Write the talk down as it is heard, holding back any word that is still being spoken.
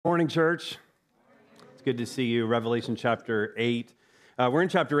Morning, church. It's good to see you. Revelation chapter 8. We're in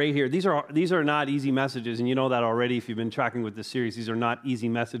chapter 8 here. These are not easy messages, and you know that already if you've been tracking with the series. These are not easy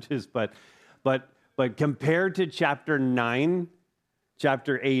messages, but compared to chapter 9,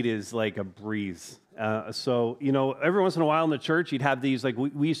 chapter 8 is like a breeze. So, every once in a while in the church, you'd have these, like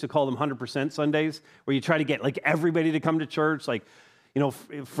we used to call them 100% Sundays, where you try to get like everybody to come to church, like,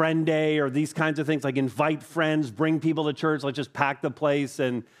 friend day or these kinds of things, like invite friends, bring people to church, like just pack the place.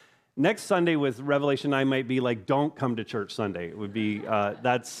 And next Sunday with Revelation 9 might be like, don't come to church Sunday. It would be,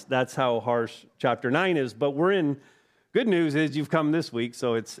 that's how harsh chapter 9 is. But good news is you've come this week,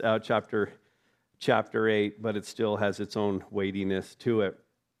 so it's chapter 8, but it still has its own weightiness to it.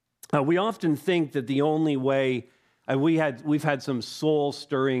 We often think that the only way, we've had some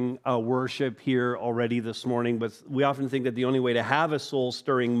soul-stirring worship here already this morning, but we often think that the only way to have a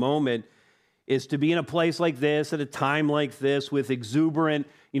soul-stirring moment is to be in a place like this, at a time like this, with exuberant,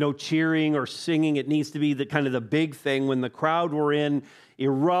 cheering or singing. It needs to be the big thing when the crowd we're in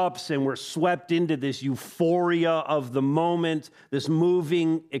erupts and we're swept into this euphoria of the moment, this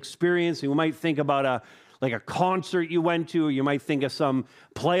moving experience. And we might think about a concert you went to, or you might think of some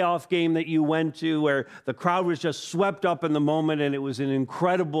playoff game that you went to where the crowd was just swept up in the moment and it was an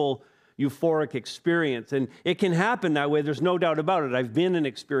incredible euphoric experience. And it can happen that way, there's no doubt about it. I've been in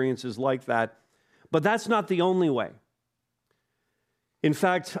experiences like that, but that's not the only way. In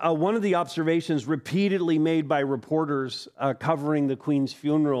fact, one of the observations repeatedly made by reporters covering the Queen's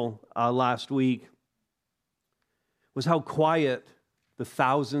funeral last week was how quiet the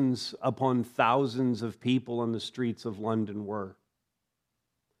thousands upon thousands of people on the streets of London were.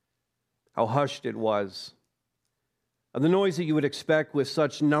 How hushed it was. The noise that you would expect with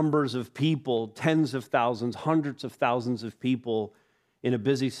such numbers of people, tens of thousands, hundreds of thousands of people in a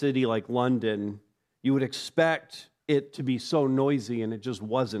busy city like London, you would expect it to be so noisy, and it just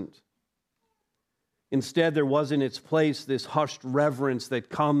wasn't. Instead, there was in its place this hushed reverence that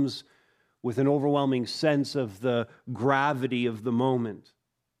comes with an overwhelming sense of the gravity of the moment.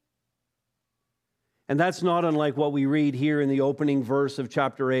 And that's not unlike what we read here in the opening verse of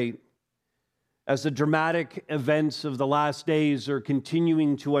chapter 8. As the dramatic events of the last days are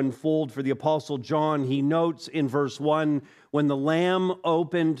continuing to unfold for the Apostle John, he notes in verse 1, when the Lamb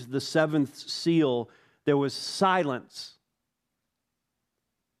opened the seventh seal, there was silence.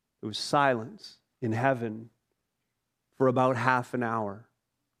 There was silence in heaven for about half an hour.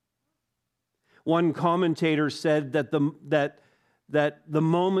 One commentator said that the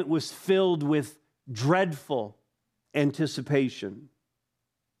moment was filled with dreadful anticipation.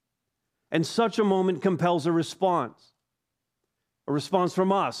 And such a moment compels a response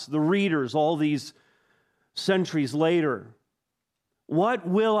from us, the readers, all these centuries later. What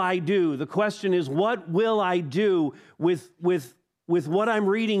will I do? The question is, what will I do with what I'm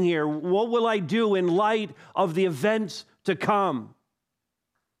reading here? What will I do in light of the events to come?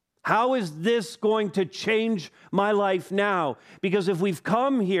 How is this going to change my life now? Because if we've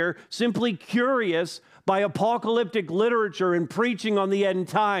come here simply curious by apocalyptic literature and preaching on the end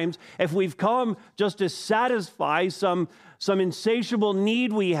times, if we've come just to satisfy some insatiable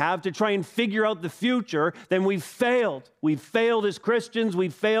need we have to try and figure out the future, then we've failed. We've failed as Christians.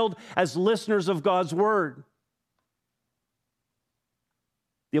 We've failed as listeners of God's word.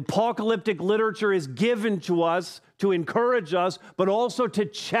 The apocalyptic literature is given to us to encourage us, but also to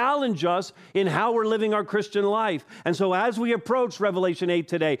challenge us in how we're living our Christian life. And so as we approach Revelation 8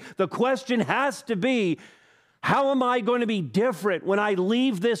 today, the question has to be, how am I going to be different when I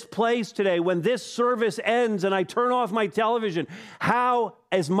leave this place today, when this service ends and I turn off my television? How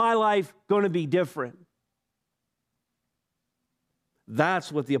is my life going to be different?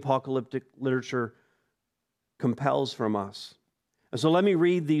 That's what the apocalyptic literature compels from us. And so let me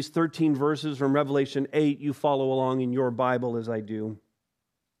read these 13 verses from Revelation 8. You follow along in your Bible as I do.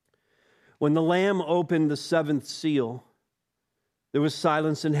 When the Lamb opened the seventh seal, there was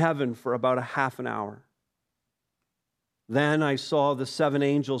silence in heaven for about a half an hour. Then I saw the seven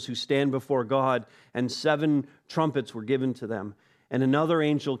angels who stand before God, and seven trumpets were given to them. And another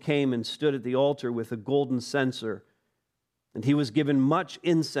angel came and stood at the altar with a golden censer. And he was given much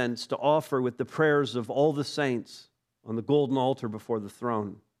incense to offer with the prayers of all the saints on the golden altar before the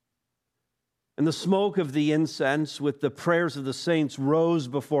throne. And the smoke of the incense with the prayers of the saints rose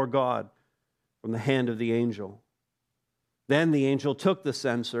before God from the hand of the angel. Then the angel took the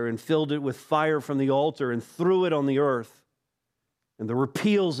censer and filled it with fire from the altar and threw it on the earth. And there were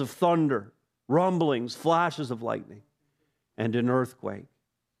peals of thunder, rumblings, flashes of lightning, and an earthquake.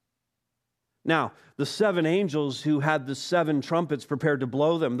 Now, the seven angels who had the seven trumpets prepared to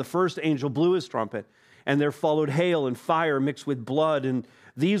blow them, the first angel blew his trumpet, and there followed hail and fire mixed with blood, and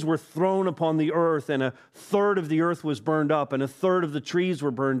these were thrown upon the earth, and a third of the earth was burned up, and a third of the trees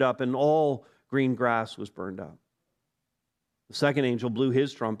were burned up, and all green grass was burned up. The second angel blew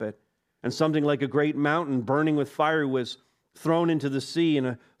his trumpet, and something like a great mountain burning with fire was thrown into the sea, and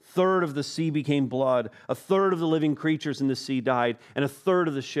a third of the sea became blood. A third of the living creatures in the sea died, and a third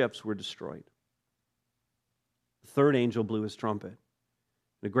of the ships were destroyed. The third angel blew his trumpet.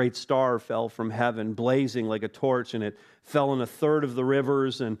 A great star fell from heaven, blazing like a torch, and it fell on a third of the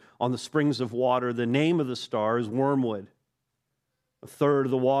rivers and on the springs of water. The name of the star is Wormwood. A third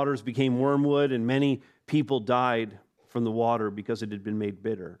of the waters became wormwood, and many people died from the water because it had been made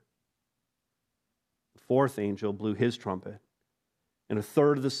bitter. The fourth angel blew his trumpet, and a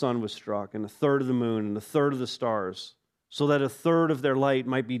third of the sun was struck, and a third of the moon, and a third of the stars, so that a third of their light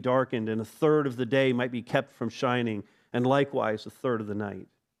might be darkened, and a third of the day might be kept from shining, and likewise a third of the night.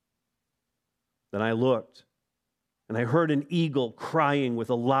 Then I looked, and I heard an eagle crying with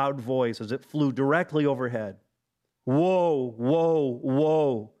a loud voice as it flew directly overhead. Woe, woe,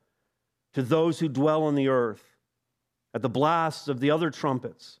 woe to those who dwell on the earth at the blasts of the other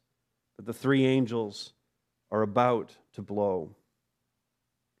trumpets that the three angels are about to blow.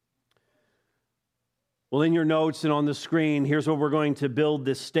 Well, in your notes and on the screen, here's where we're going to build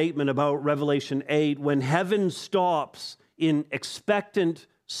this statement about Revelation 8. When heaven stops in expectant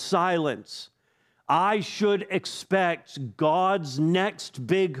silence, I should expect God's next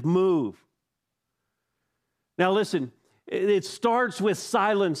big move. Now listen, it starts with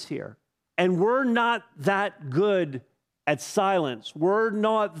silence here, and we're not that good at silence. We're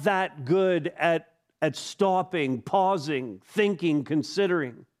not that good at stopping, pausing, thinking,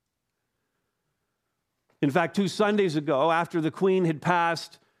 considering. In fact, 2 Sundays ago, after the Queen had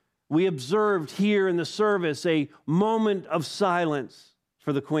passed, we observed here in the service a moment of silence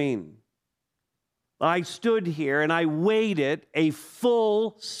for the Queen. I stood here and I waited a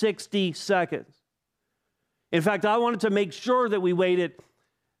full 60 seconds. In fact, I wanted to make sure that we waited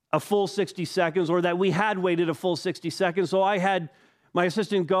a full 60 seconds, or that we had waited a full 60 seconds. So I had my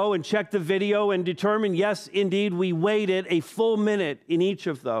assistant go and check the video and determine, yes, indeed, we waited a full minute in each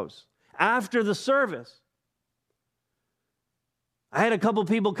of those. After the service, I had a couple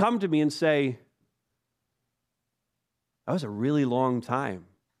people come to me and say, that was a really long time.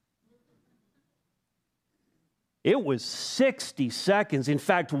 It was 60 seconds. In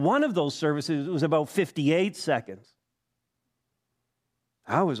fact, one of those services was about 58 seconds.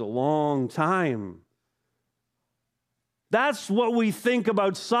 That was a long time. That's what we think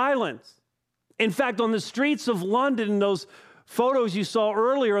about silence. In fact, on the streets of London, in those photos you saw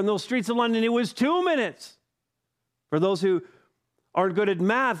earlier, on those streets of London, it was 2 minutes. For those who aren't good at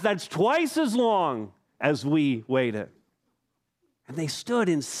math, that's twice as long as we waited. And they stood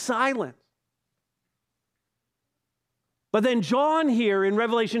in silence. But then John here in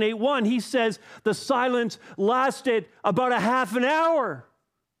Revelation 8:1, he says the silence lasted about a half an hour.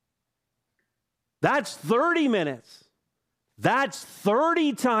 That's 30 minutes. That's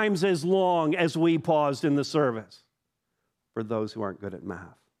 30 times as long as we paused in the service, for those who aren't good at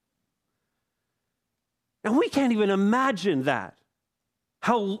math. And we can't even imagine that.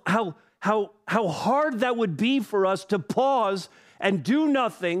 How hard that would be for us to pause and do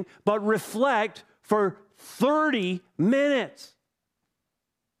nothing but reflect for 30 minutes.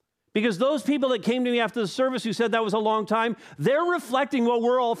 Because those people that came to me after the service who said that was a long time, they're reflecting what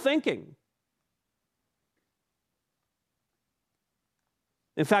we're all thinking.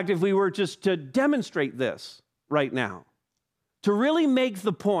 In fact, if we were just to demonstrate this right now, to really make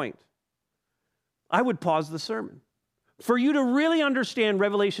the point, I would pause the sermon. For you to really understand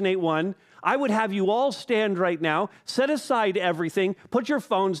Revelation 8:1, I would have you all stand right now, set aside everything, put your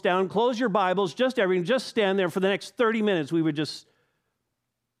phones down, close your Bibles, just everything, just stand there for the next 30 minutes. We would just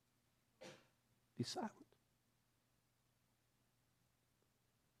be silent.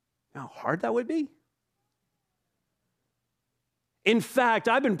 You know how hard that would be? In fact,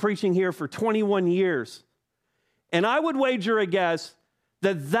 I've been preaching here for 21 years, and I would wager a guess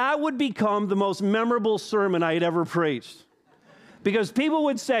that would become the most memorable sermon I had ever preached. Because people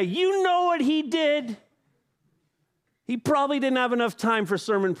would say, you know what he did? He probably didn't have enough time for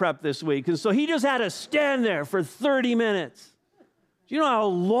sermon prep this week, and so he just had to stand there for 30 minutes. Do you know how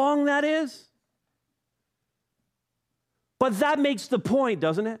long that is? But that makes the point,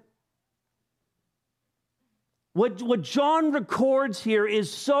 doesn't it? What John records here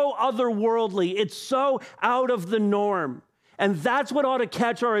is so otherworldly. It's so out of the norm. And that's what ought to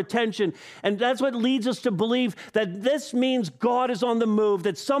catch our attention. And that's what leads us to believe that this means God is on the move,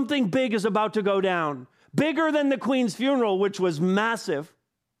 that something big is about to go down. Bigger than the Queen's funeral, which was massive.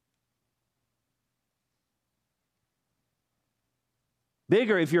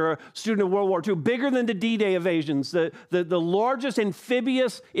 Bigger, if you're a student of World War II, bigger than the D-Day invasions, the largest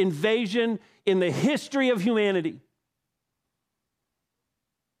amphibious invasion in the history of humanity.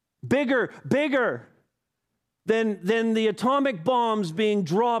 Bigger than the atomic bombs being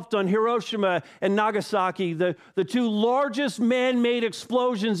dropped on Hiroshima and Nagasaki, the two largest man-made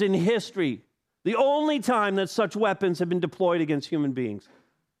explosions in history, the only time that such weapons have been deployed against human beings.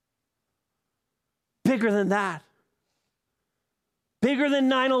 Bigger than that. Bigger than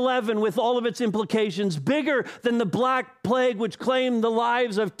 9/11 with all of its implications. Bigger than the Black Plague, which claimed the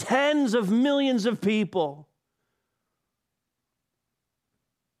lives of tens of millions of people.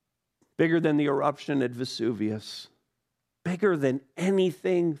 Bigger than the eruption at Vesuvius. Bigger than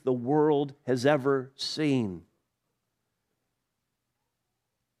anything the world has ever seen.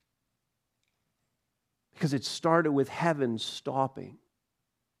 Because it started with heaven stopping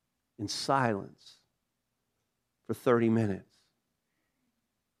in silence for 30 minutes.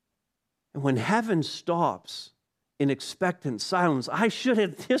 And when heaven stops in expectant silence, I should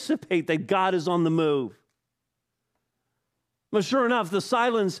anticipate that God is on the move. But sure enough, the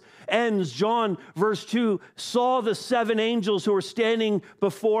silence ends. John, verse 2, saw the 7 angels who were standing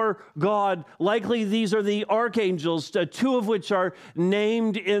before God. Likely these are the archangels, 2 of which are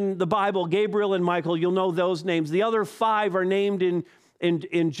named in the Bible, Gabriel and Michael. You'll know those names. The other 5 are named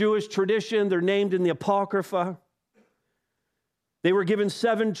in Jewish tradition. They're named in the Apocrypha. They were given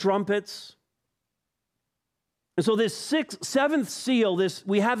 7 trumpets. And so this 7th seal,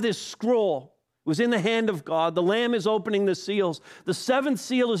 we have this scroll. It was in the hand of God. The Lamb is opening the seals. The 7th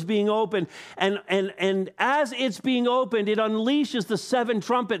seal is being opened. And as it's being opened, it unleashes the 7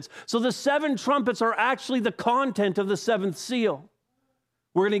 trumpets. So the 7 trumpets are actually the content of the 7th seal.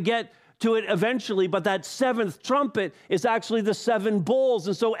 We're going to get to it eventually, but that 7th trumpet is actually the 7 bowls.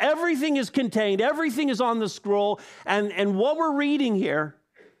 And so everything is contained. Everything is on the scroll. And what we're reading here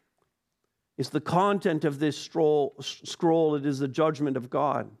is the content of this scroll. It is the judgment of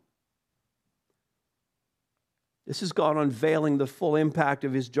God. This is God unveiling the full impact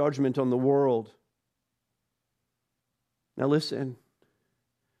of his judgment on the world. Now listen,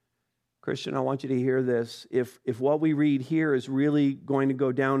 Christian, I want you to hear this. If what we read here is really going to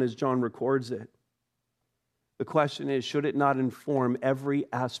go down as John records it, the question is, should it not inform every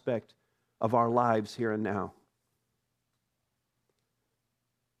aspect of our lives here and now?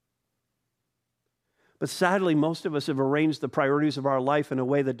 But sadly, most of us have arranged the priorities of our life in a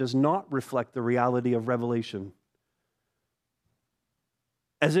way that does not reflect the reality of Revelation.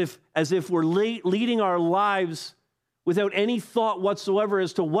 As if we're leading our lives without any thought whatsoever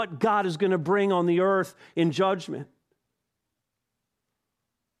as to what God is going to bring on the earth in judgment.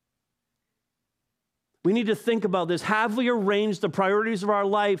 We need to think about this. Have we arranged the priorities of our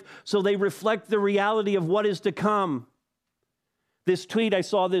life so they reflect the reality of what is to come? This tweet I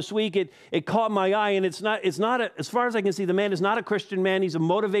saw this week, it caught my eye, and it's not as far as I can see, the man is not a Christian man. He's a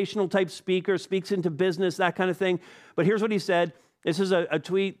motivational type speaker, speaks into business, that kind of thing. But here's what he said. This is a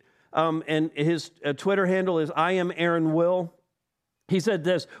tweet, and his Twitter handle is I am Aaron Will. He said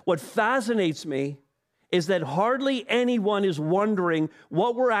this: what fascinates me is that hardly anyone is wondering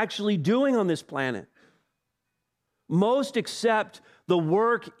what we're actually doing on this planet. Most accept the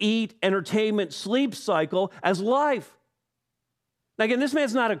work, eat, entertainment, sleep cycle as life. Now, again, this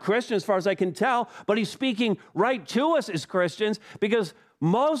man's not a Christian as far as I can tell, but he's speaking right to us as Christians, because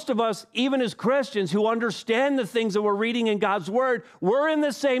most of us, even as Christians who understand the things that we're reading in God's Word, we're in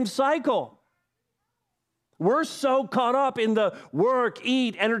the same cycle. We're so caught up in the work,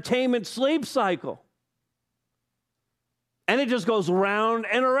 eat, entertainment, sleep cycle. And it just goes round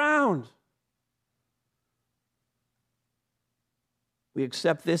and around. We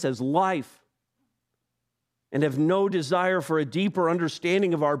accept this as life and have no desire for a deeper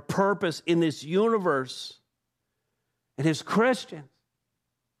understanding of our purpose in this universe. And as Christians,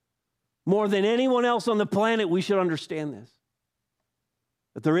 more than anyone else on the planet, we should understand this.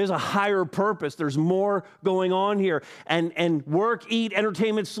 That there is a higher purpose. There's more going on here. And work, eat,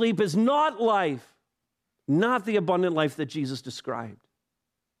 entertainment, sleep is not life. Not the abundant life that Jesus described.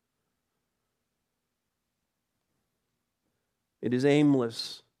 It is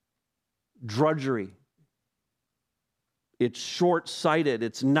aimless drudgery. It's short-sighted.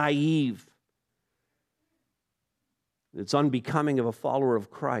 It's naive. It's unbecoming of a follower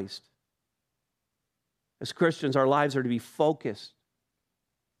of Christ. As Christians, our lives are to be focused,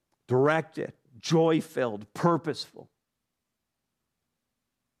 directed, joy-filled, purposeful.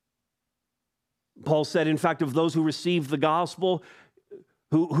 Paul said, in fact, of those who received the gospel,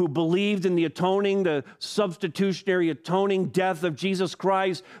 who believed in the substitutionary atoning death of Jesus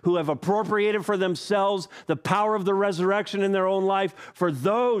Christ, who have appropriated for themselves the power of the resurrection in their own life, for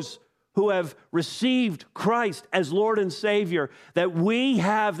those who have received Christ as Lord and Savior, that we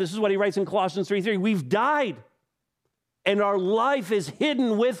have, this is what he writes in Colossians 3:3, we've died, and our life is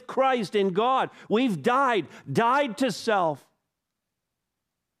hidden with Christ in God. We've died to self.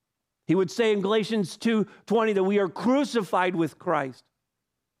 He would say in Galatians 2:20 that we are crucified with Christ.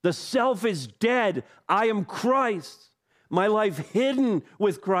 The self is dead. I am Christ. My life hidden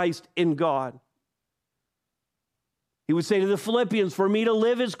with Christ in God. He would say to the Philippians, for me to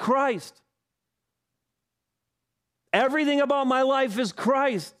live is Christ. Everything about my life is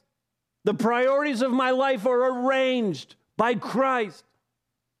Christ. The priorities of my life are arranged by Christ.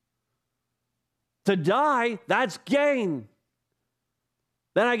 To die, that's gain.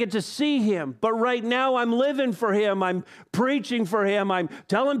 Then I get to see him. But right now I'm living for him. I'm preaching for him. I'm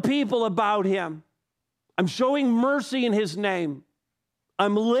telling people about him. I'm showing mercy in his name.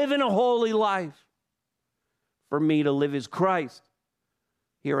 I'm living a holy life. For me to live is Christ.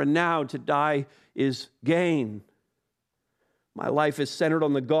 Here and now, to die is gain. My life is centered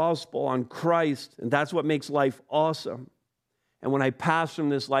on the gospel, on Christ, and that's what makes life awesome. And when I pass from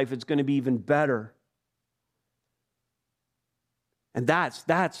this life, it's going to be even better. And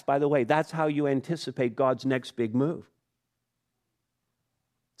that's, by the way, that's how you anticipate God's next big move.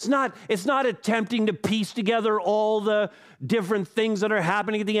 It's not attempting to piece together all the different things that are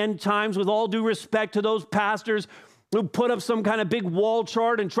happening at the end times, with all due respect to those pastors who put up some kind of big wall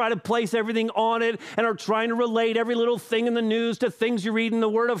chart and try to place everything on it and are trying to relate every little thing in the news to things you read in the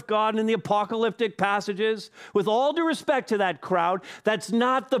Word of God and in the apocalyptic passages. With all due respect to that crowd, that's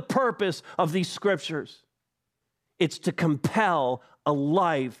not the purpose of these scriptures. It's to compel a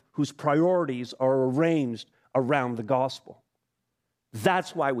life whose priorities are arranged around the gospel.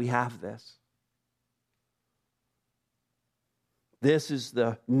 That's why we have this. This is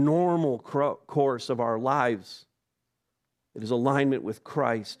the normal course of our lives. It is alignment with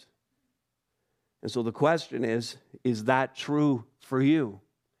Christ. And so the question is that true for you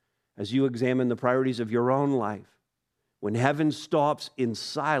as you examine the priorities of your own life? When heaven stops in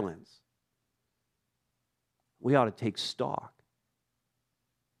silence, we ought to take stock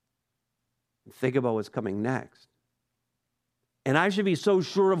and think about what's coming next. And I should be so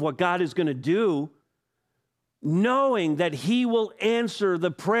sure of what God is going to do, knowing that he will answer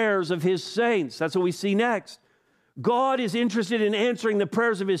the prayers of his saints. That's what we see next. God is interested in answering the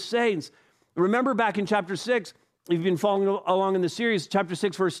prayers of his saints. Remember back in chapter 6, if you've been following along in the series, chapter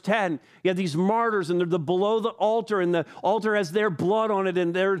 6, verse 10, you have these martyrs, and they're below the altar, and the altar has their blood on it,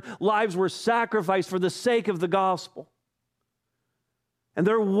 and their lives were sacrificed for the sake of the gospel. And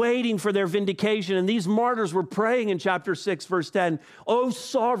they're waiting for their vindication. And these martyrs were praying in chapter 6, verse 10, O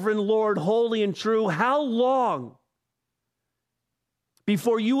sovereign Lord, holy and true, how long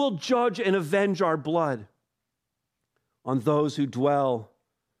before you will judge and avenge our blood on those who dwell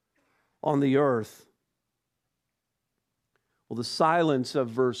on the earth? Well, the silence of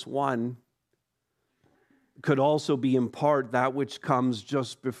verse 1 could also be in part that which comes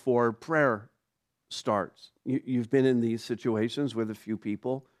just before prayer starts. You've been in these situations with a few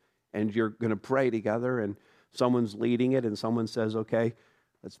people, and you're going to pray together, and someone's leading it, and someone says, okay,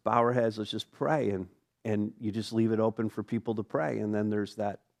 let's bow our heads, let's just pray, and you just leave it open for people to pray, and then there's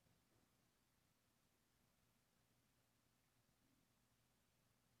that.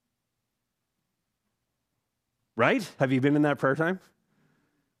 Right? Have you been in that prayer time?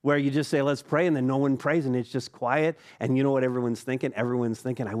 Where you just say, let's pray, and then no one prays, and it's just quiet, and you know what everyone's thinking? Everyone's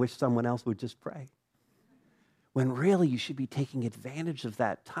thinking, I wish someone else would just pray. When really you should be taking advantage of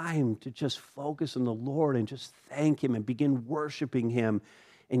that time to just focus on the Lord and just thank him and begin worshiping him.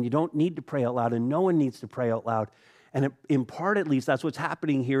 And you don't need to pray out loud, and no one needs to pray out loud. And in part, at least, that's what's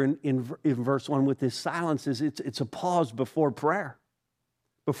happening here in verse 1 with this silence. Is it's a pause before prayer,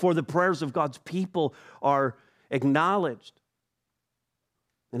 before the prayers of God's people are acknowledged.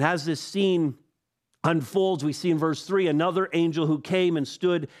 And as this scene unfolds, we see in verse 3 another angel who came and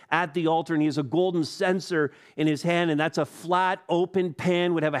stood at the altar, and he has a golden censer in his hand, and that's a flat, open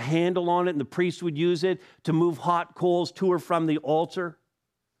pan, would have a handle on it, and the priest would use it to move hot coals to or from the altar.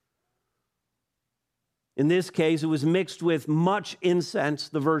 In this case, it was mixed with much incense,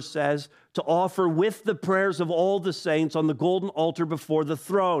 the verse says, to offer with the prayers of all the saints on the golden altar before the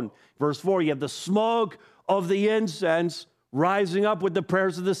throne. Verse 4, you have the smoke of the incense rising up with the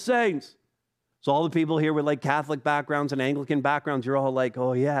prayers of the saints. So all the people here with like Catholic backgrounds and Anglican backgrounds, you're all like,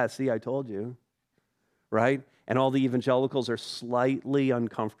 oh yeah, see, I told you, right? And all the evangelicals are slightly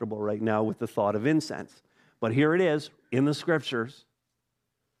uncomfortable right now with the thought of incense. But here it is in the scriptures.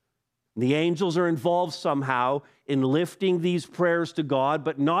 The angels are involved somehow in lifting these prayers to God,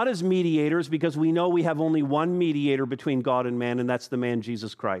 but not as mediators, because we know we have only one mediator between God and man, and that's the man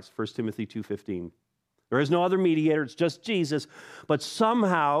Jesus Christ, 1 Timothy 2:15. There is no other mediator, it's just Jesus. But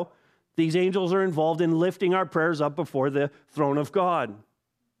somehow these angels are involved in lifting our prayers up before the throne of God.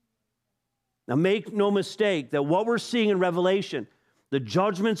 Now make no mistake that what we're seeing in Revelation, the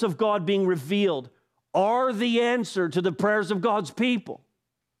judgments of God being revealed, are the answer to the prayers of God's people.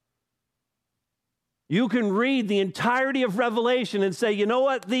 You can read the entirety of Revelation and say, you know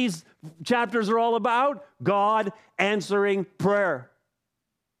what these chapters are all about? God answering prayer.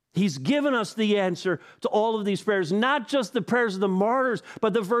 He's given us the answer to all of these prayers, not just the prayers of the martyrs,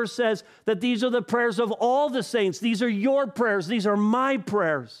 but the verse says that these are the prayers of all the saints. These are your prayers. These are my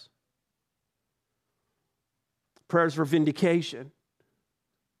prayers. Prayers for vindication.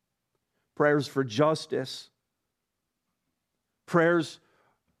 Prayers for justice. Prayers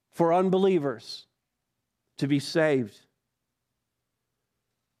for unbelievers to be saved.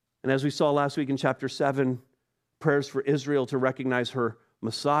 And as we saw last week in chapter 7, prayers for Israel to recognize her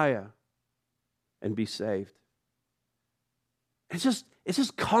Messiah and be saved. It's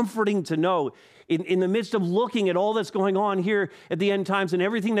just comforting to know in the midst of looking at all that's going on here at the end times and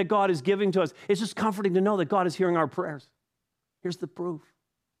everything that God is giving to us, it's just comforting to know that God is hearing our prayers. Here's the proof.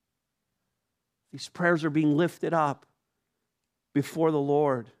 These prayers are being lifted up before the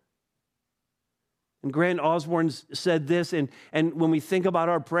Lord. And Grant Osborne said this, and when we think about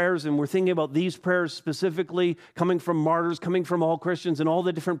our prayers, and we're thinking about these prayers specifically, coming from martyrs, coming from all Christians, and all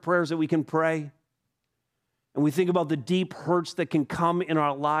the different prayers that we can pray, and we think about the deep hurts that can come in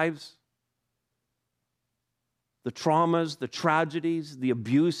our lives, the traumas, the tragedies, the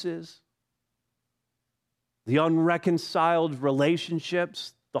abuses, the unreconciled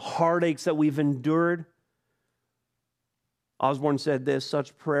relationships, the heartaches that we've endured. Osborne said this,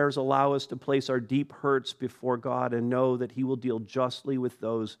 such prayers allow us to place our deep hurts before God and know that He will deal justly with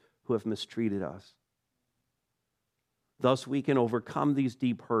those who have mistreated us. Thus we can overcome these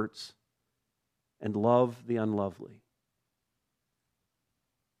deep hurts and love the unlovely.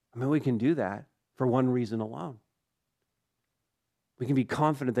 I mean, we can do that for one reason alone. We can be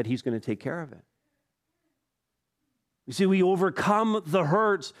confident that He's going to take care of it. You see, we overcome the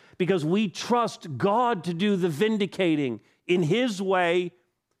hurts because we trust God to do the vindicating in His way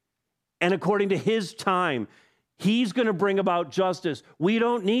and according to His time. He's going to bring about justice. We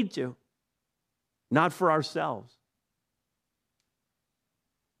don't need to. Not for ourselves.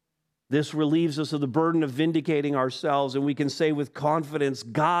 This relieves us of the burden of vindicating ourselves, and we can say with confidence,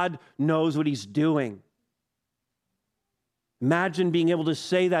 God knows what He's doing. Imagine being able to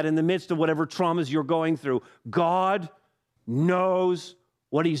say that in the midst of whatever traumas you're going through. God knows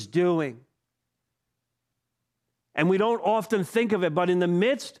what He's doing. And we don't often think of it, but in the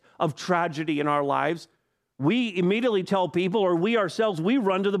midst of tragedy in our lives, we immediately tell people, or we ourselves, we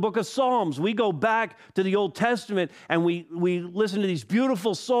run to the book of Psalms. We go back to the Old Testament and we listen to these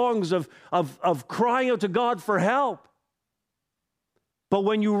beautiful songs of crying out to God for help. But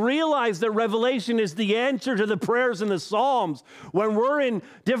when you realize that Revelation is the answer to the prayers in the Psalms, when we're in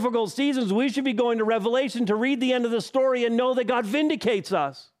difficult seasons, we should be going to Revelation to read the end of the story and know that God vindicates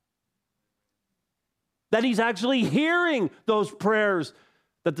us. That He's actually hearing those prayers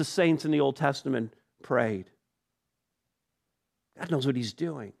that the saints in the Old Testament prayed. God knows what He's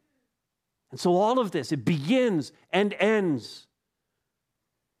doing. And so all of this, it begins and ends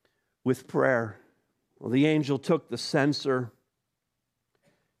with prayer. Well, the angel took the censer,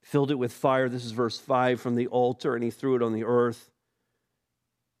 filled it with fire, this is verse 5, from the altar, and he threw it on the earth.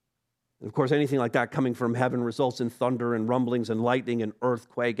 And of course, anything like that coming from heaven results in thunder and rumblings and lightning and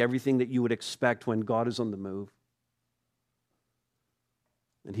earthquake, everything that you would expect when God is on the move.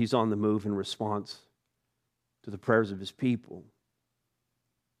 And He's on the move in response to the prayers of His people.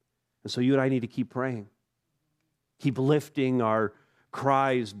 And so you and I need to keep praying. Keep lifting our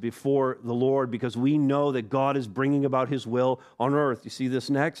cries before the Lord, because we know that God is bringing about His will on earth. You see this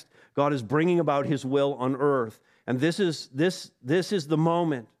next? God is bringing about His will on earth. And this is the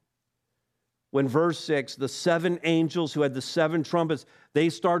moment when verse 6, the 7 angels who had the 7 trumpets, they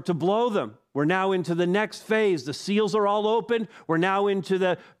start to blow them. We're now into the next phase. The seals are all open. We're now into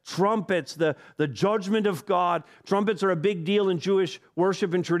the trumpets, the judgment of God. Trumpets are a big deal in Jewish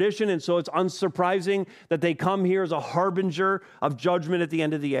worship and tradition, and so it's unsurprising that they come here as a harbinger of judgment at the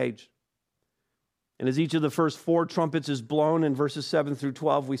end of the age. And as each of the first 4 trumpets is blown in verses 7 through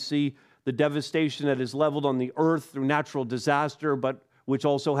 12, we see the devastation that is leveled on the earth through natural disaster, but which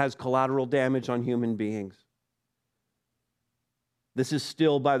also has collateral damage on human beings. This is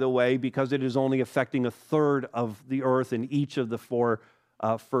still, by the way, because it is only affecting a third of the earth in each of the 4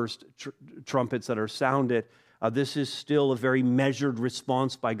 first trumpets that are sounded. This is still a very measured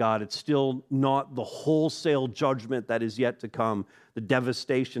response by God. It's still not the wholesale judgment that is yet to come, the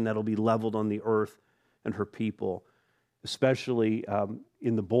devastation that will be leveled on the earth and her people, especially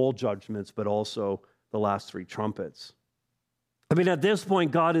in the bowl judgments, but also the last three trumpets. I mean, at this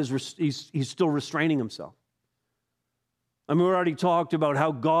point, God he's still restraining himself. I mean, we already talked about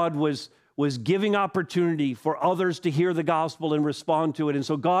how God was giving opportunity for others to hear the gospel and respond to it. And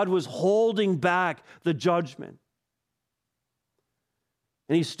so God was holding back the judgment.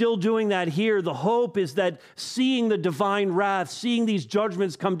 And he's still doing that here. The hope is that seeing the divine wrath, seeing these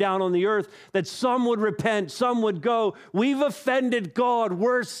judgments come down on the earth, that some would repent, some would go, we've offended God,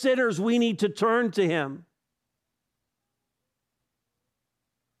 we're sinners, we need to turn to him.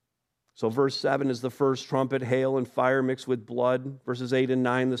 So verse 7 is the first trumpet, hail and fire mixed with blood. Verses 8 and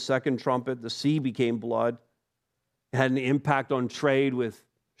 9, the second trumpet, the sea became blood. It had an impact on trade with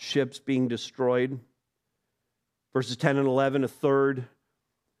ships being destroyed. Verses 10 and 11, the third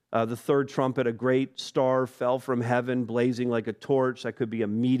trumpet, a great star fell from heaven, blazing like a torch. That could be a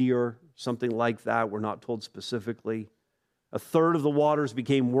meteor, something like that. We're not told specifically. A third of the waters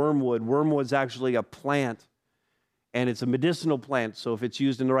became wormwood. Wormwood's actually a plant, and it's a medicinal plant. So if it's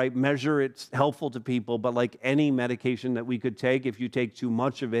used in the right measure, it's helpful to people. But like any medication that we could take, if you take too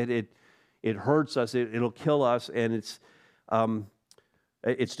much of it, it hurts us. It'll kill us. And it's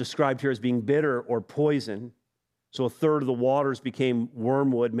described here as being bitter or poison. So a third of the waters became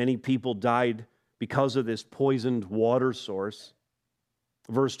wormwood. Many people died because of this poisoned water source.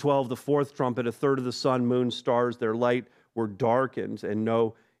 Verse 12, the fourth trumpet, a third of the sun, moon, stars, their light were darkened, and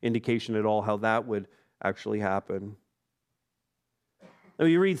no indication at all how that would actually happen. Now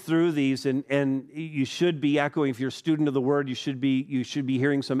you read through these, and you should be echoing, if you're a student of the Word, you should be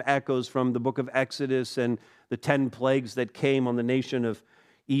hearing some echoes from the book of Exodus and the 10 plagues that came on the nation of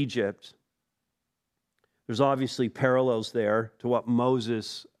Egypt. There's obviously parallels there to what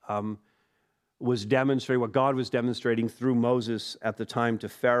Moses was demonstrating, what God was demonstrating through Moses at the time to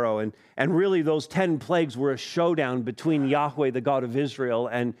Pharaoh. And really those 10 plagues were a showdown between Yahweh, the God of Israel,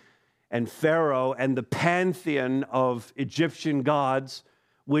 and Pharaoh and the pantheon of Egyptian gods,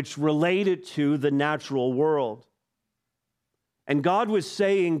 which related to the natural world. And God was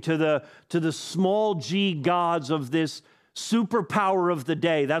saying to the small g gods of this superpower of the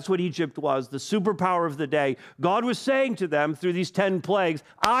day, that's what Egypt was, the superpower of the day. God was saying to them through these 10 plagues,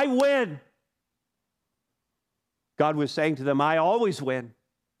 I win. God was saying to them, I always win.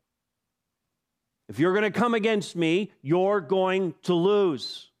 If you're going to come against me, you're going to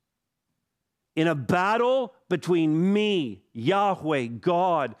lose. In a battle between me, Yahweh,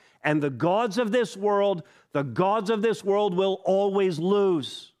 God, and the gods of this world, the gods of this world will always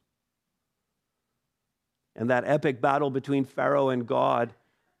lose. And that epic battle between Pharaoh and God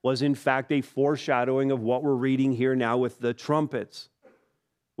was in fact a foreshadowing of what we're reading here now with the trumpets,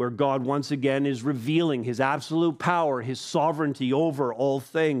 where God once again is revealing his absolute power, his sovereignty over all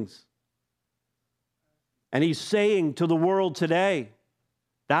things. And he's saying to the world today,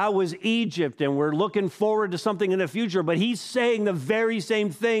 that was Egypt, and we're looking forward to something in the future, but he's saying the very same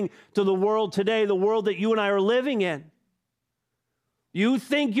thing to the world today, the world that you and I are living in. You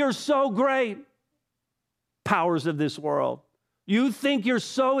think you're so great, powers of this world. You think you're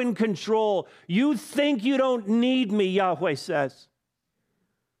so in control. You think you don't need me, Yahweh says.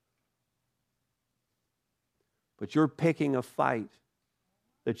 But you're picking a fight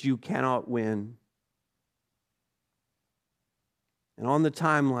that you cannot win. And on the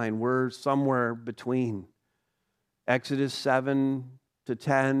timeline, we're somewhere between Exodus 7 to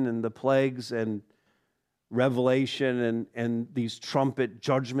 10 and the plagues and Revelation and these trumpet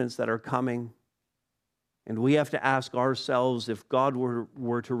judgments that are coming. And we have to ask ourselves, if God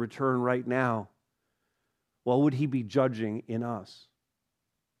were to return right now, what would he be judging in us?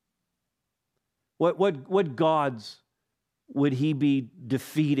 What gods would he be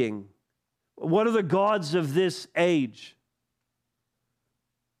defeating? What are the gods of this age?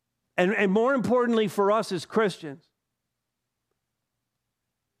 And more importantly for us as Christians,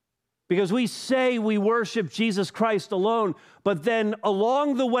 because we say we worship Jesus Christ alone, but then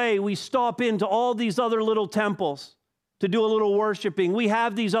along the way we stop into all these other little temples to do a little worshiping. We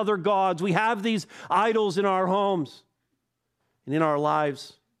have these other gods. We have these idols in our homes and in our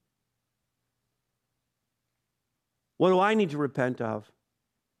lives. What do I need to repent of?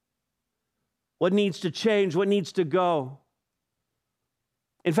 What needs to change? What needs to go?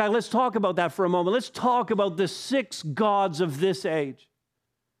 In fact, let's talk about that for a moment. Let's talk about the 6 gods of this age.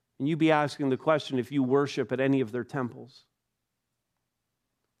 And you be asking the question if you worship at any of their temples.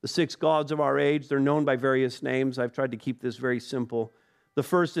 The 6 gods of our age, they're known by various names. I've tried to keep this very simple. The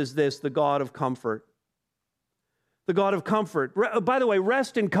first is this, the God of comfort. The God of comfort. By the way,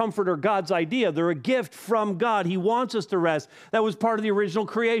 rest and comfort are God's idea. They're a gift from God. He wants us to rest. That was part of the original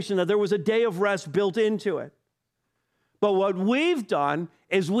creation, that there was a day of rest built into it. But what we've done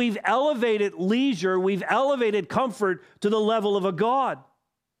is we've elevated leisure, we've elevated comfort to the level of a God.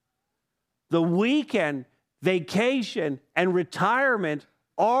 The weekend, vacation, and retirement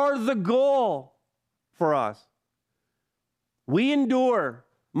are the goal for us. We endure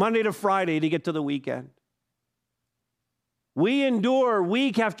Monday to Friday to get to the weekend. We endure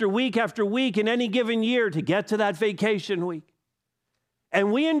week after week after week in any given year to get to that vacation week.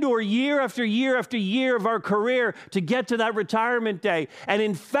 And we endure year after year after year of our career to get to that retirement day. And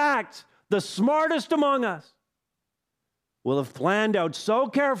in fact, the smartest among us will have planned out so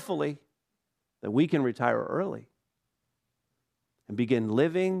carefully that we can retire early and begin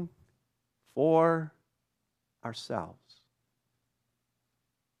living for ourselves.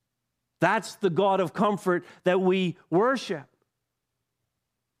 That's the God of comfort that we worship.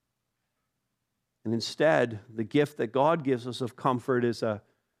 And instead, the gift that God gives us of comfort is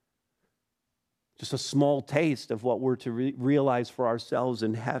just a small taste of what we're to realize for ourselves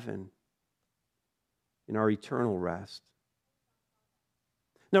in heaven, in our eternal rest.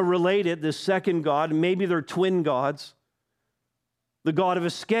 Now, related, this second God, maybe they're twin gods, the God of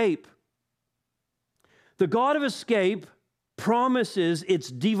escape. The God of escape promises its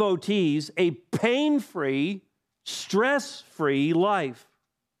devotees a pain-free, stress-free life.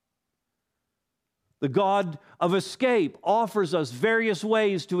 The God of escape offers us various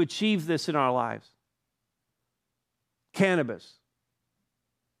ways to achieve this in our lives. Cannabis,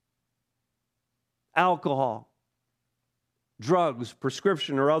 alcohol, drugs,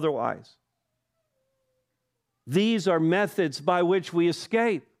 prescription or otherwise. These are methods by which we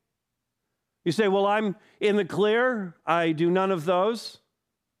escape. You say, well, I'm in the clear. I do none of those.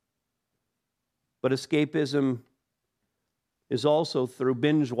 But escapism is also through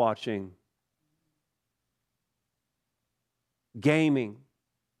binge watching, gaming,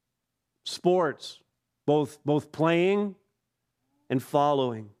 sports, both playing and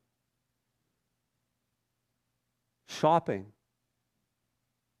following, shopping.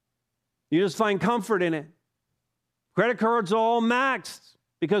 You just find comfort in it. Credit cards are all maxed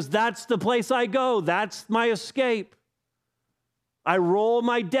because that's the place I go. That's my escape. I roll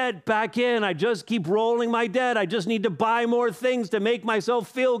my debt back in. I just keep rolling my debt. I just need to buy more things to make myself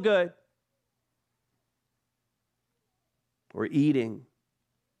feel good. Or eating.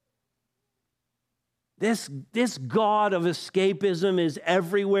 This God of escapism is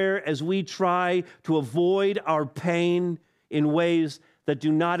everywhere as we try to avoid our pain in ways that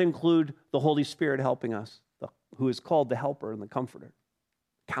do not include the Holy Spirit helping us, who is called the Helper and the Comforter,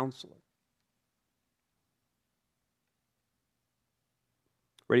 Counselor.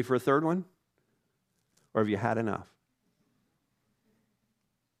 Ready for a third one? Or have you had enough?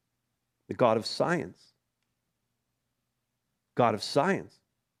 The God of science. God of science.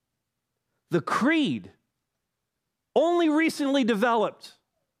 The creed, only recently developed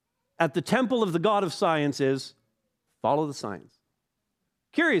at the temple of the God of science, is follow the science.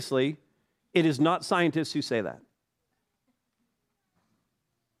 Curiously, it is not scientists who say that.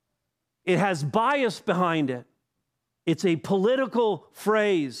 It has bias behind it. It's a political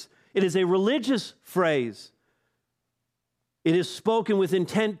phrase. It is a religious phrase. It is spoken with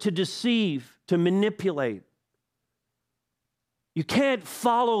intent to deceive, to manipulate. You can't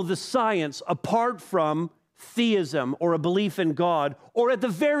follow the science apart from theism or a belief in God, or at the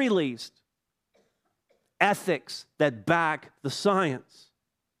very least, ethics that back the science.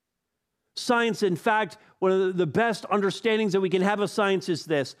 Science, in fact, one of the best understandings that we can have of science is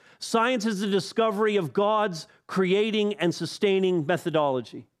this. Science is the discovery of God's creating and sustaining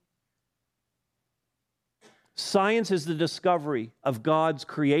methodology. Science is the discovery of God's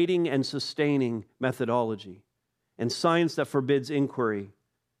creating and sustaining methodology. And science that forbids inquiry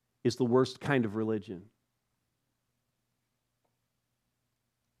is the worst kind of religion.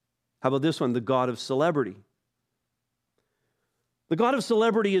 How about this one, the God of celebrity? The God of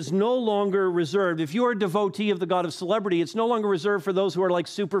celebrity is no longer reserved. If you are a devotee of the God of celebrity, it's no longer reserved for those who are like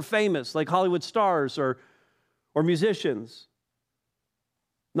super famous, like Hollywood stars or musicians.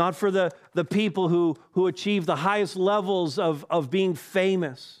 Not for the people who achieve the highest levels of being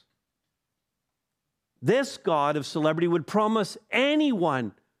famous. This God of celebrity would promise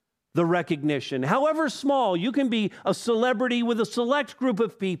anyone the recognition. However small, you can be a celebrity with a select group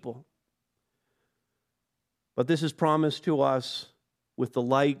of people. But this is promised to us with the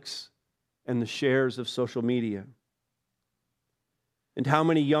likes and the shares of social media. And how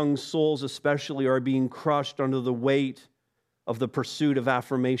many young souls especially are being crushed under the weight of the pursuit of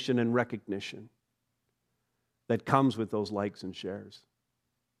affirmation and recognition that comes with those likes and shares.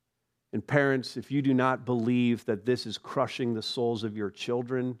 And parents, if you do not believe that this is crushing the souls of your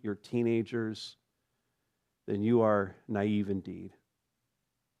children, your teenagers, then you are naive indeed.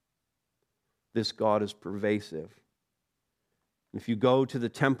 This God is pervasive. If you go to the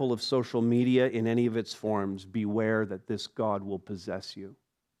temple of social media in any of its forms, beware that this God will possess you.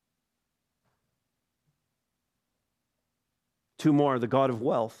 Two more, the God of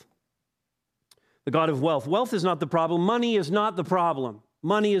wealth. The God of wealth. Wealth is not the problem. Money is not the problem.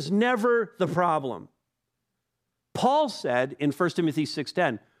 Money is never the problem. Paul said in 1 Timothy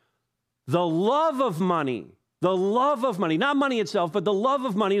 6:10, the love of money, not money itself, but the love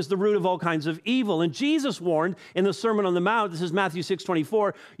of money is the root of all kinds of evil. And Jesus warned in the Sermon on the Mount, this is Matthew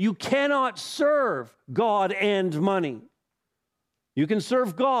 6:24, you cannot serve God and money. You can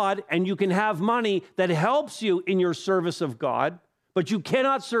serve God and you can have money that helps you in your service of God, but you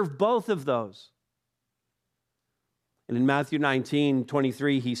cannot serve both of those. And in Matthew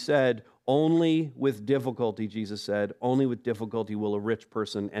 19:23, he said, only with difficulty, Jesus said, only with difficulty will a rich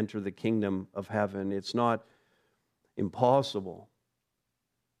person enter the kingdom of heaven. It's not impossible.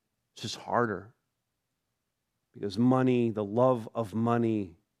 It's just harder. Because money, the love of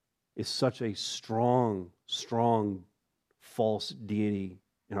money, is such a strong, strong, false deity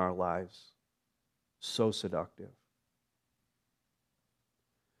in our lives. So seductive.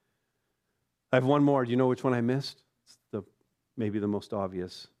 I have one more. Do you know which one I missed? It's maybe the most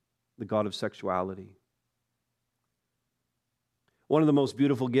obvious. The God of sexuality. One of the most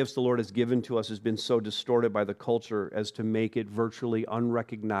beautiful gifts the Lord has given to us has been so distorted by the culture as to make it virtually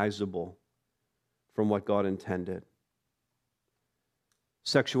unrecognizable from what God intended.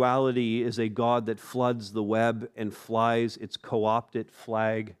 Sexuality is a God that floods the web and flies its co-opted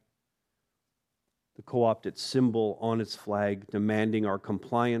flag, the co-opted symbol on its flag, demanding our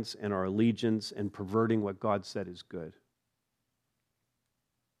compliance and our allegiance and perverting what God said is good.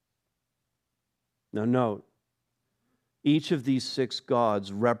 Now note, each of these 6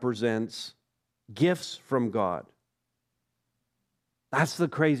 gods represents gifts from God. That's the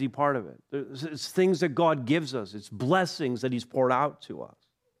crazy part of it. It's things that God gives us. It's blessings that He's poured out to us.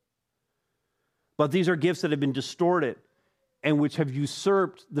 But these are gifts that have been distorted and which have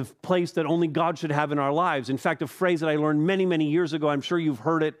usurped the place that only God should have in our lives. In fact, a phrase that I learned many, many years ago, I'm sure you've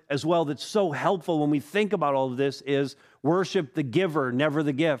heard it as well, that's so helpful when we think about all of this is worship the giver, never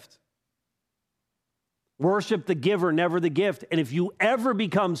the gift. Worship the giver, never the gift. And if you ever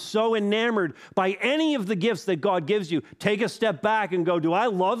become so enamored by any of the gifts that God gives you, take a step back and go, do I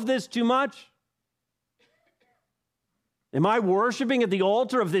love this too much? Am I worshiping at the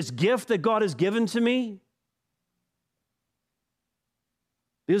altar of this gift that God has given to me?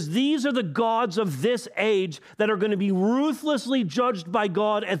 Because these are the gods of this age that are going to be ruthlessly judged by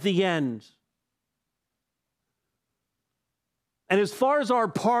God at the end. And as far as our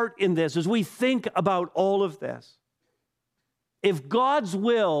part in this, as we think about all of this, if God's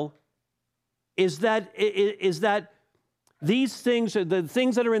will is that these things, the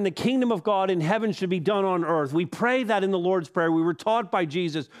things that are in the kingdom of God in heaven should be done on earth. We pray that in the Lord's Prayer. We were taught by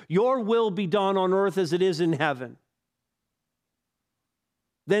Jesus, your will be done on earth as it is in heaven.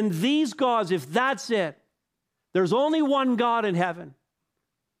 Then these gods, if that's it, there's only one God in heaven,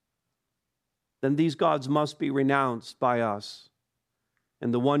 then these gods must be renounced by us.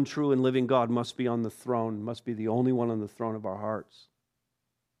 And the one true and living God must be on the throne, must be the only one on the throne of our hearts.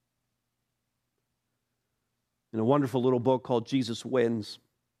 In a wonderful little book called Jesus Wins,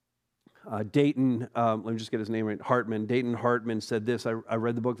 Dayton, let me just get his name right, Hartman. Dayton Hartman said this. I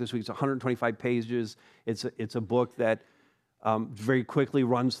read the book this week. It's 125 pages. It's a book that very quickly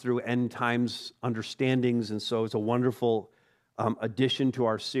runs through end times understandings, and so it's a wonderful addition to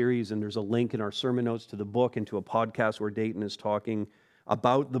our series. And there's a link in our sermon notes to the book and to a podcast where Dayton is talking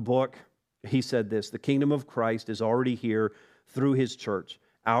about the book. He said this: the kingdom of Christ is already here through His church.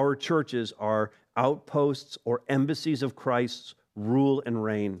 Our churches are outposts or embassies of Christ's rule and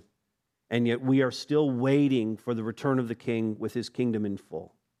reign, and yet we are still waiting for the return of the King with His kingdom in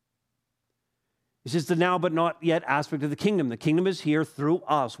full. It's just the now but not yet aspect of the kingdom. The kingdom is here through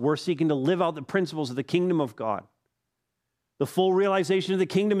us. We're seeking to live out the principles of the kingdom of God. The full realization of the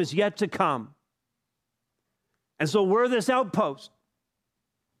kingdom is yet to come. And so we're this outpost.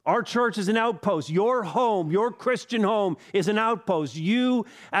 Our church is an outpost. Your home, your Christian home, is an outpost. You,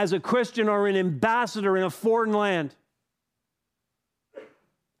 as a Christian, are an ambassador in a foreign land.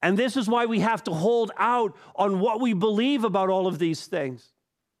 And this is why we have to hold out on what we believe about all of these things.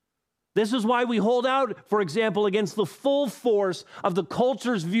 This is why we hold out, for example, against the full force of the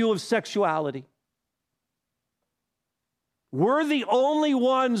culture's view of sexuality. We're the only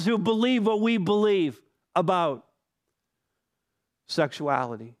ones who believe what we believe about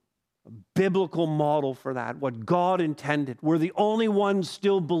sexuality. A biblical model for that, what God intended. We're the only ones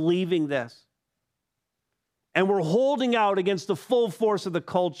still believing this. And we're holding out against the full force of the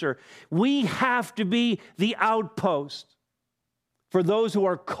culture. We have to be the outpost for those who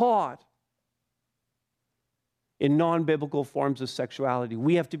are caught in non-biblical forms of sexuality.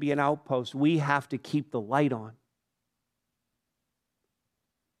 We have to be an outpost. We have to keep the light on,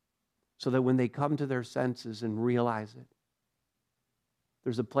 so that when they come to their senses and realize it,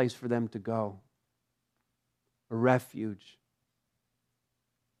 there's a place for them to go, a refuge.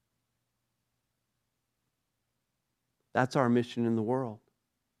 That's our mission in the world.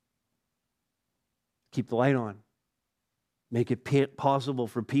 Keep the light on. Make it possible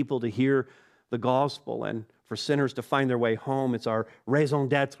for people to hear the gospel and for sinners to find their way home. It's our raison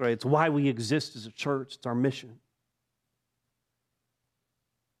d'etre. It's why we exist as a church. It's our mission.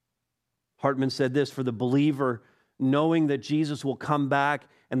 Hartman said this, for the believer, knowing that Jesus will come back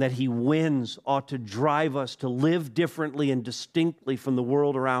and that he wins ought to drive us to live differently and distinctly from the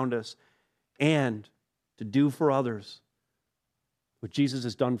world around us, and to do for others what Jesus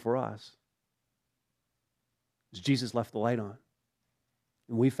has done for us. Because Jesus left the light on,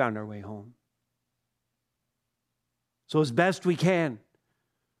 and we found our way home. So as best we can,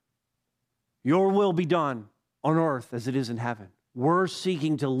 your will be done on earth as it is in heaven. We're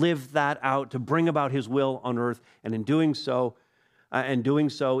seeking to live that out, to bring about his will on earth, and in doing so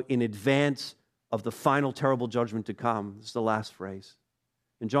in advance of the final terrible judgment to come. This is the last phrase.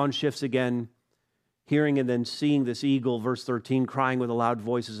 And John shifts again, hearing and then seeing this eagle, verse 13, crying with a loud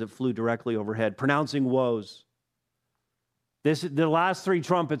voice as it flew directly overhead, pronouncing woes. The last three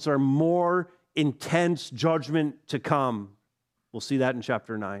trumpets are more intense judgment to come. We'll see that in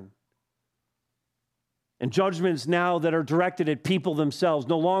chapter 9. And judgments now that are directed at people themselves,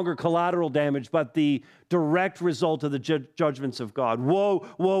 no longer collateral damage, but the direct result of the judgments of God. Woe,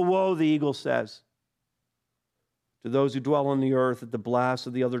 woe, woe, the eagle says, to those who dwell on the earth at the blast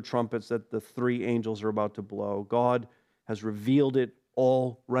of the other trumpets that the three angels are about to blow. God has revealed it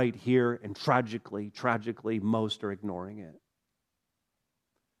all right here, and tragically, most are ignoring it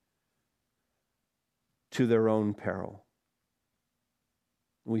to their own peril.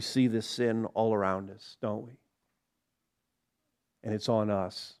 We see this sin all around us, don't we? And it's on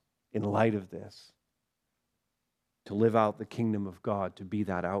us, in light of this, to live out the kingdom of God, to be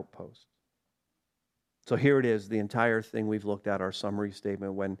that outpost. So here it is, the entire thing we've looked at, our summary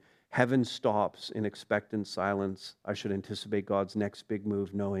statement. When heaven stops in expectant silence, I should anticipate God's next big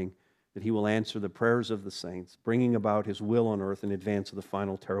move, knowing that he will answer the prayers of the saints, bringing about his will on earth in advance of the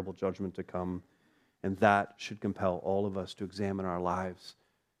final terrible judgment to come. And that should compel all of us to examine our lives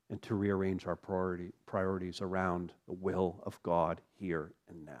and to rearrange our priorities around the will of God here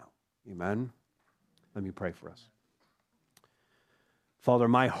and now. Amen? Let me pray for us. Father,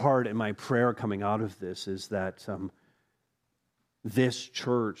 my heart and my prayer coming out of this is that this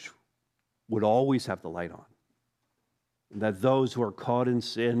church would always have the light on. And that those who are caught in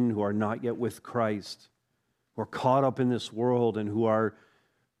sin, who are not yet with Christ, who are caught up in this world and who are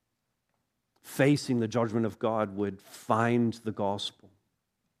facing the judgment of God would find the gospel,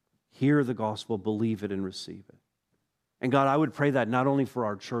 hear the gospel, believe it, and receive it. And God, I would pray that not only for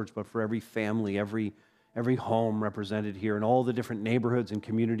our church, but for every family, every home represented here, and all the different neighborhoods and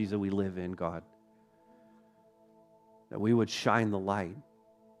communities that we live in, God, that we would shine the light,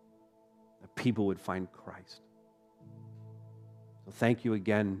 that people would find Christ. So thank you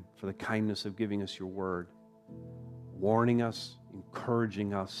again for the kindness of giving us your word, warning us,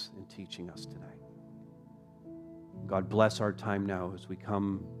 encouraging us, and teaching us today. God, bless our time now as we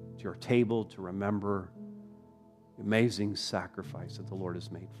come to your table to remember the amazing sacrifice that the Lord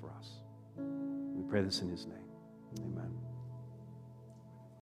has made for us. We pray this in his name. Amen.